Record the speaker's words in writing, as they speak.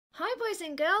Hi boys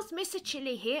and girls, Miss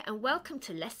Achille here and welcome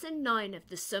to lesson 9 of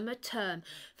the summer term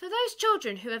for those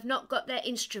children who have not got their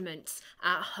instruments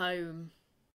at home.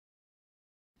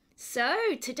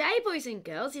 So today boys and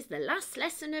girls is the last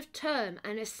lesson of term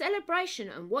and a celebration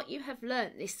on what you have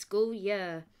learnt this school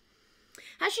year.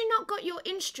 As you not got your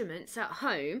instruments at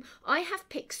home, I have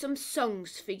picked some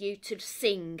songs for you to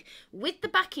sing with the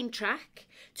backing track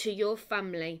to your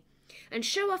family and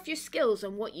show off your skills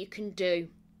on what you can do.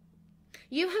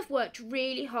 You have worked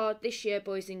really hard this year,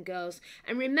 boys and girls,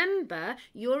 and remember,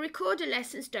 your recorder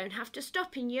lessons don't have to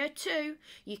stop in year 2.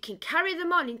 You can carry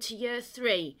them on into year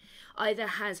 3, either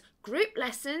as group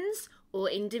lessons or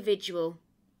individual.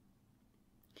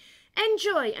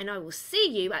 Enjoy, and I will see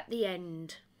you at the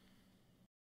end.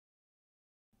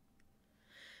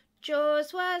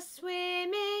 Jaws was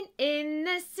swimming in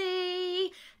the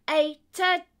sea, ate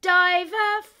a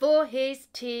diver for his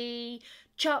tea,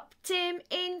 chopped him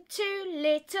into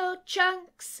little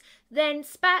chunks, then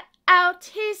spat out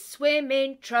his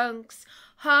swimming trunks.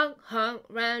 Hung, hung,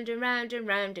 round and round and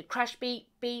round, a crash, beep,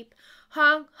 beep.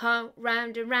 Hung, hung,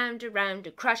 round and round and round,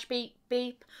 a crash, beep,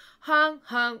 beep. Hung,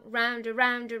 hung, round and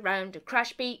round and round, a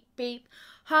crash, beep, beep.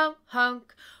 Hung,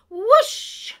 hunk,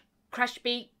 whoosh, crash,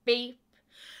 beep, beep.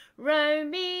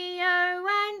 Romeo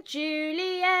and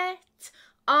Juliet,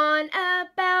 on a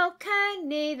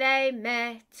balcony they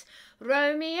met.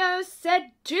 Romeo said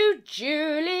to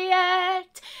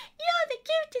Juliet, "You're the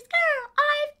cutest girl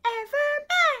I've ever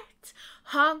met."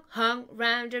 Hung, hung,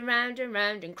 round and round and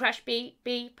round, and crash, beep,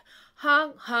 beep.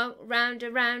 Hung, hung, round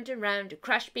and round and round, and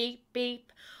crash, beep,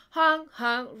 beep. Hung,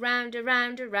 hung, round and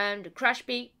round and round, and crash,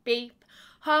 beep, beep.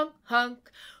 Hung, hunk,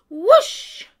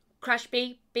 whoosh, crash,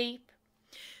 beep, beep.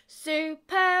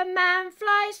 Superman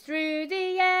flies through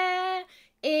the air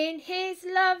in his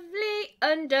lovely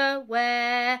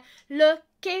underwear,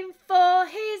 looking for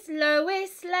his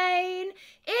Lois Lane.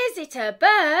 Is it a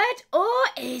bird or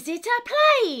is it a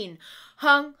plane?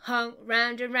 Hung, hung,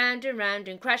 round and round and round,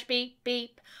 and crash, beep,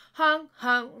 beep. Hung,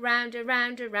 hung, round and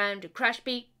round and round, and crash,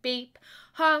 beep, beep.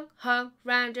 Hung, hung,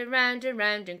 round and round and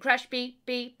round, and crash, beep,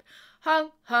 beep.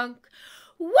 Hung, hunk,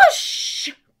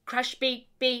 whoosh, crash, beep,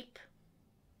 beep.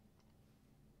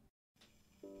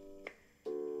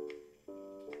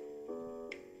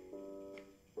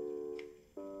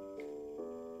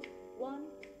 One,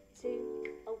 two,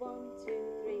 a 1, 2,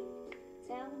 3.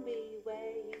 Tell me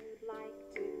where you'd like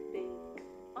to be.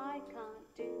 I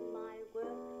can't do my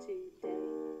work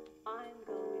today. I'm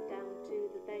going down to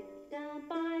the bay, down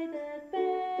by the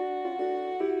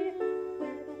bay,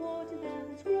 where the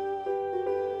watermelons grow.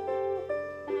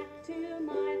 Back to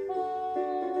my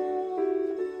home.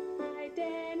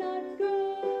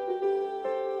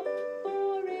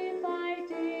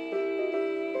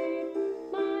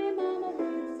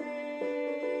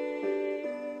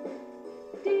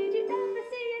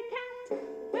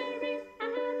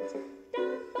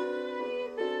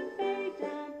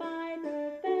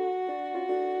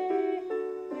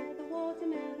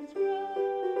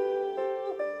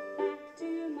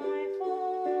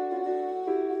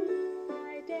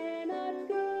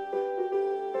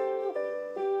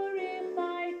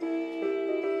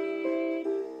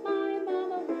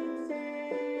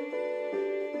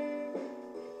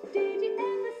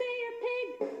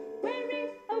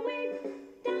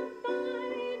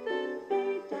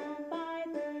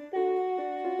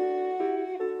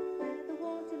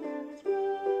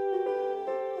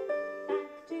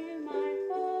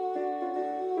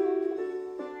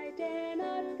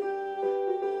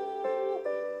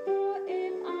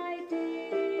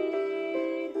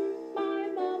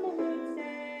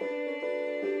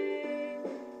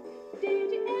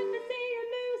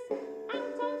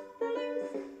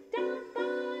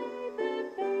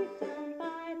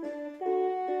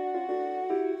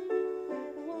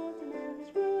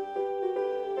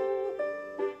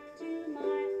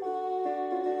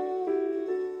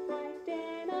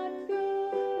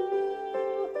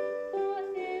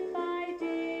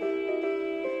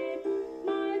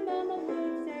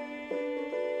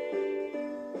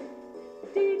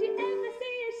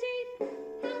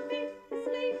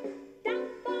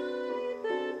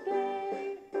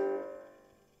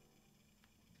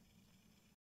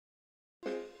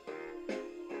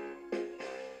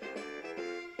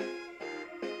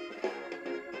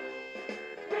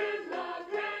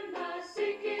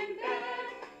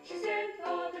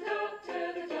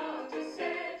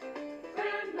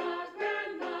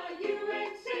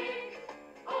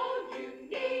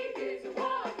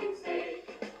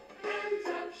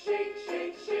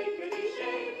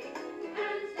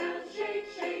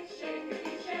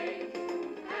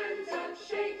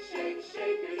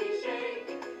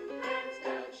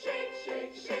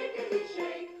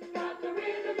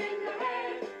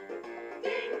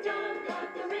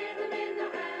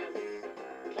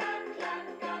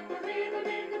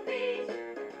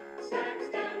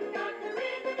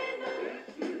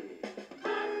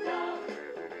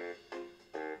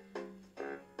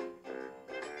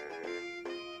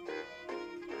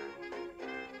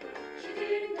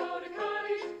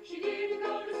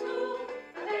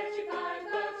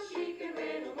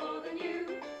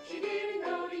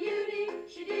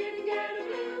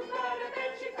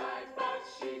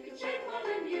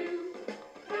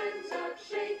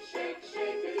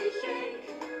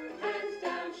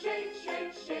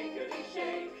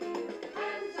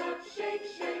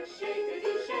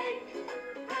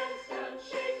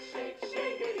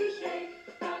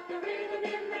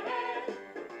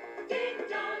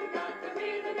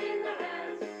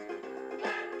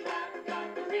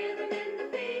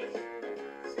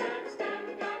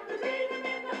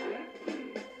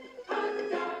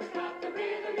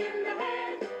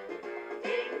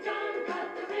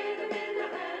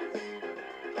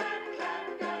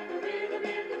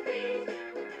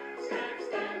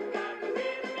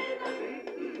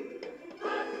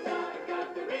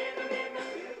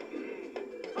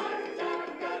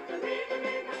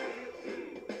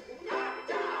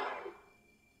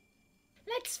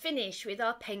 finish with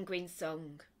our penguin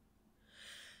song.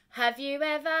 Have you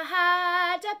ever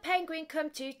had a penguin come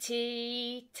to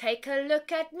tea? Take a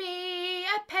look at me,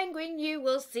 a penguin you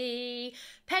will see.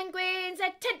 Penguins,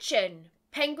 attention!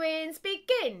 Penguins,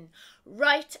 begin!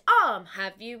 Right arm,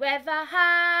 have you ever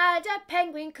had a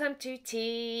penguin come to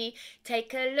tea?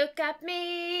 Take a look at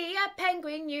me, a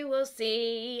penguin you will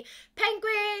see.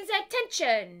 Penguins,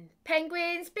 attention!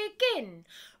 Penguins, begin!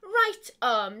 Right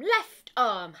arm, left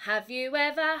arm, have you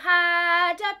ever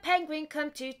had a penguin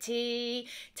come to tea?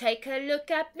 Take a look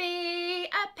at me,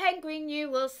 a penguin you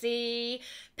will see.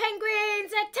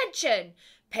 Penguins, attention!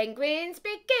 Penguins,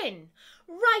 begin!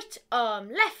 Right arm,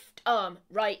 left arm,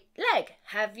 right leg.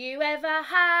 Have you ever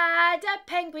had a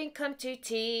penguin come to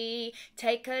tea?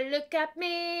 Take a look at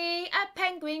me, a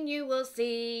penguin you will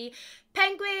see.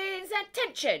 Penguins,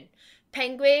 attention!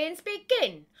 Penguins,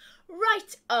 begin!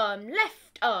 Right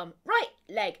arm, right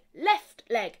leg, left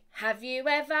leg. Have you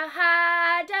ever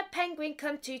had a penguin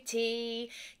come to tea?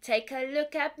 Take a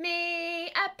look at me,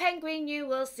 a penguin you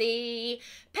will see.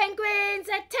 Penguins,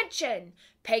 attention!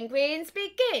 Penguins,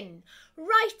 begin!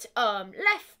 Right arm,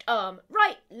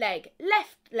 right leg,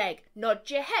 left leg. Nod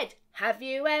your head. Have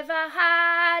you ever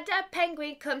had a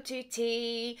penguin come to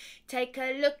tea? Take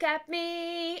a look at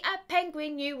me, a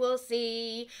penguin you will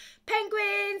see.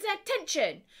 Penguins,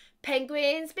 attention!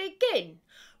 Penguins, begin!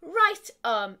 Right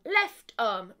arm,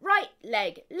 right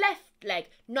leg, left leg.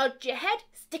 Nod your head,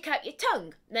 stick out your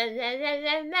tongue.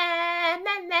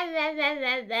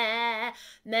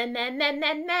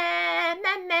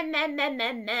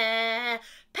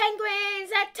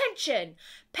 Penguins, attention!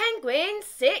 Penguins,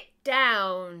 sit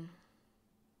down.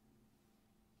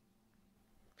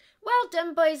 Well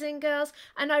done, boys and girls,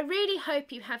 and I really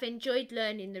hope you have enjoyed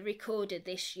learning the recorder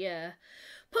this year.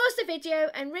 Pause the video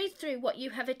and read through what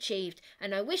you have achieved,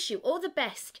 and I wish you all the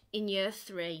best in year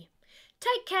 3.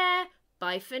 Take care.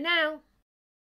 Bye for now.